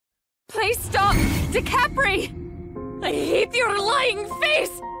Please stop! DiCapri! I hate your lying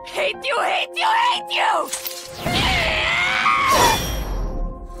face! Hate you, hate you, hate you!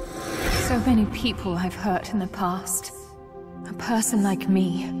 So many people I've hurt in the past. A person like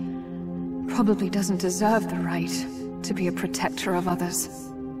me probably doesn't deserve the right to be a protector of others.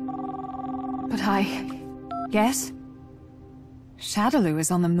 But yes? Shadaloo is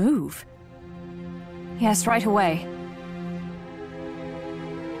on the move. Yes, right away.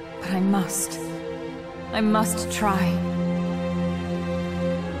 But I must try.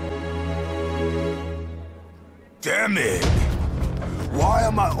 Damn it! Why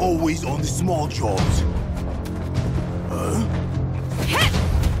am I always on the small jobs? Huh?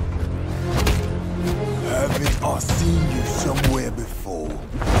 Haven't I seen you somewhere before?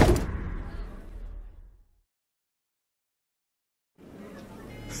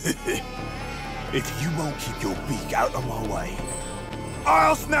 If you won't keep your beak out of my way,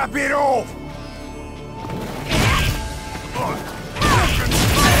 I'll snap it off!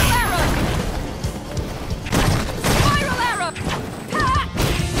 Spiral arrow!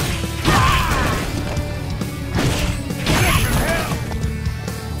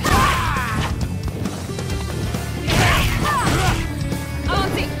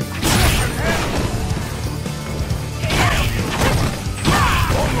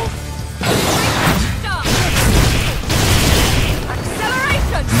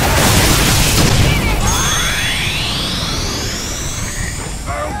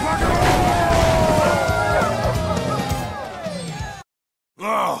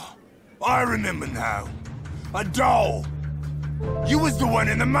 Oh, I remember now. A doll! You was the one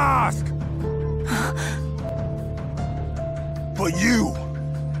in the mask! But you...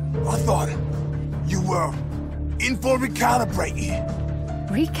 I thought you were in for recalibrating.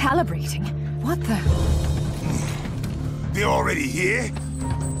 Recalibrating? What the... They're already here?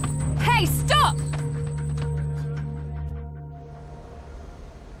 Hey, stop!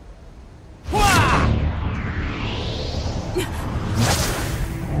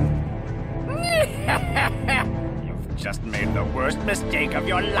 You've just made the worst mistake of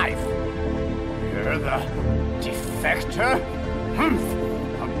your life. You're the defector?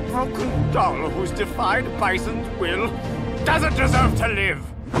 A broken doll who's defied Bison's will doesn't deserve to live.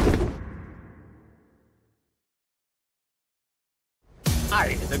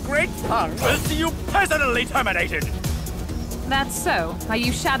 I, the Great Tongue, will see you personally terminated. That's so. Are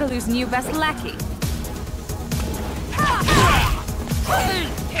you Shadaloo's new best lackey?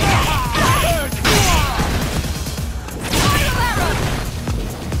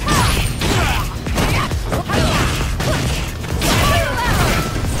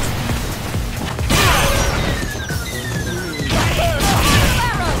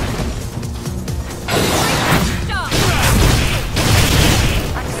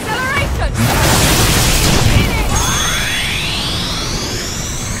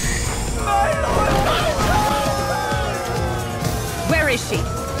 Where is she?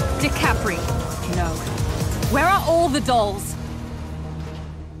 DiCapri? No. Where are all the dolls?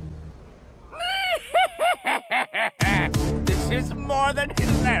 This is more than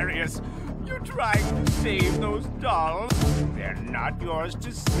hilarious. You're trying to save those dolls. They're not yours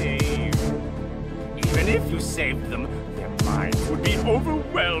to save. Even if you saved them, their minds would be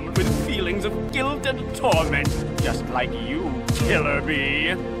overwhelmed with feelings of guilt and torment, just like you, Killer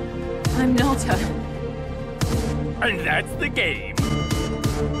Bee. I'm not a... And that's the game.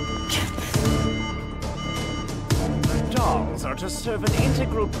 The dolls are to serve an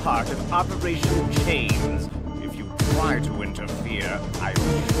integral part of Operation Chains. If you try to interfere, I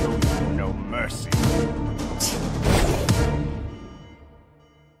will show you no mercy.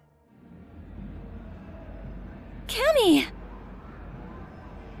 Cammy!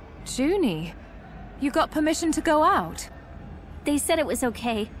 Junie, you got permission to go out? They said it was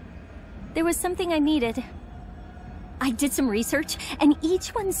okay. There was something I needed. I did some research, and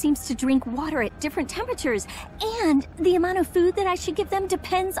each one seems to drink water at different temperatures, and the amount of food that I should give them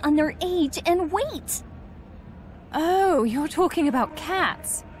depends on their age and weight. Oh, you're talking about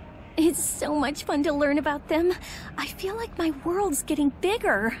cats. It's so much fun to learn about them. I feel like my world's getting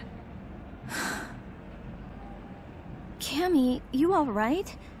bigger. Cammy, you all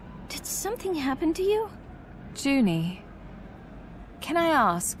right? Did something happen to you? Junie, can I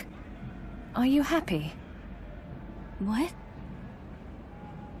ask, are you happy? What?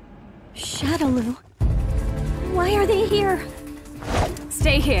 Shadaloo? Why are they here?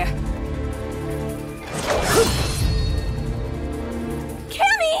 Stay here.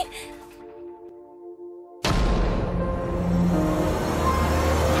 Cammy!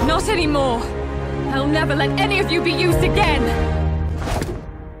 Not anymore! I'll never let any of you be used again!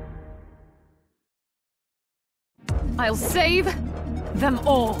 I'll save them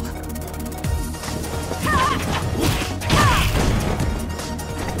all.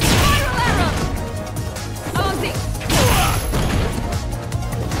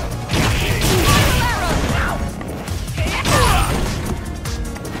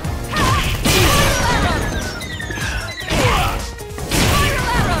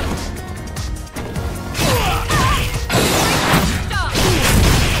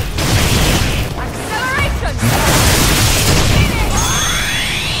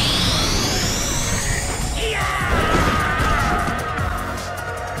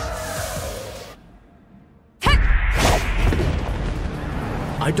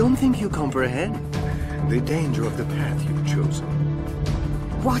 I don't think you comprehend the danger of the path you've chosen.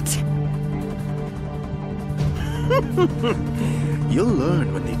 What? You'll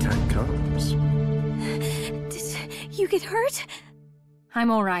learn when the time comes. Did you get hurt?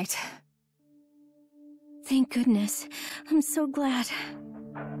 I'm all right. Thank goodness. I'm so glad.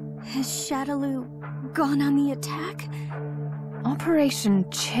 Has Shadaloo gone on the attack? Operation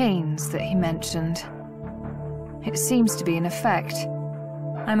Chains that he mentioned. It seems to be in effect.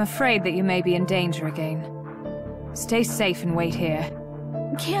 I'm afraid that you may be in danger again. Stay safe and wait here.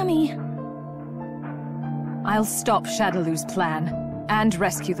 Cammy! I'll stop Shadaloo's plan, and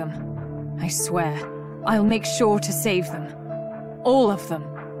rescue them. I swear, I'll make sure to save them. All of them.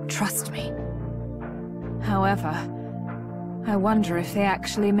 Trust me. However, I wonder if they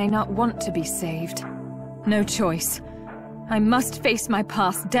actually may not want to be saved. No choice. I must face my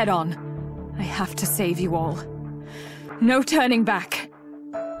past dead on. I have to save you all. No turning back.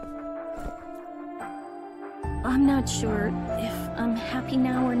 I'm not sure if I'm happy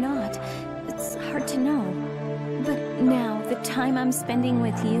now or not. It's hard to know. But now, the time I'm spending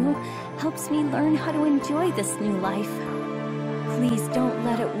with you helps me learn how to enjoy this new life. Please don't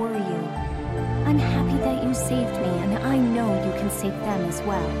let it worry you. I'm happy that you saved me, and I know you can save them as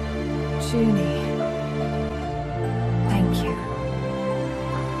well. Junie. Thank you.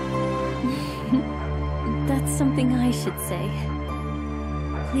 That's something I should say.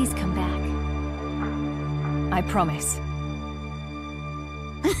 Please come back. I promise.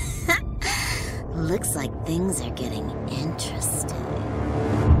 Looks like things are getting interesting.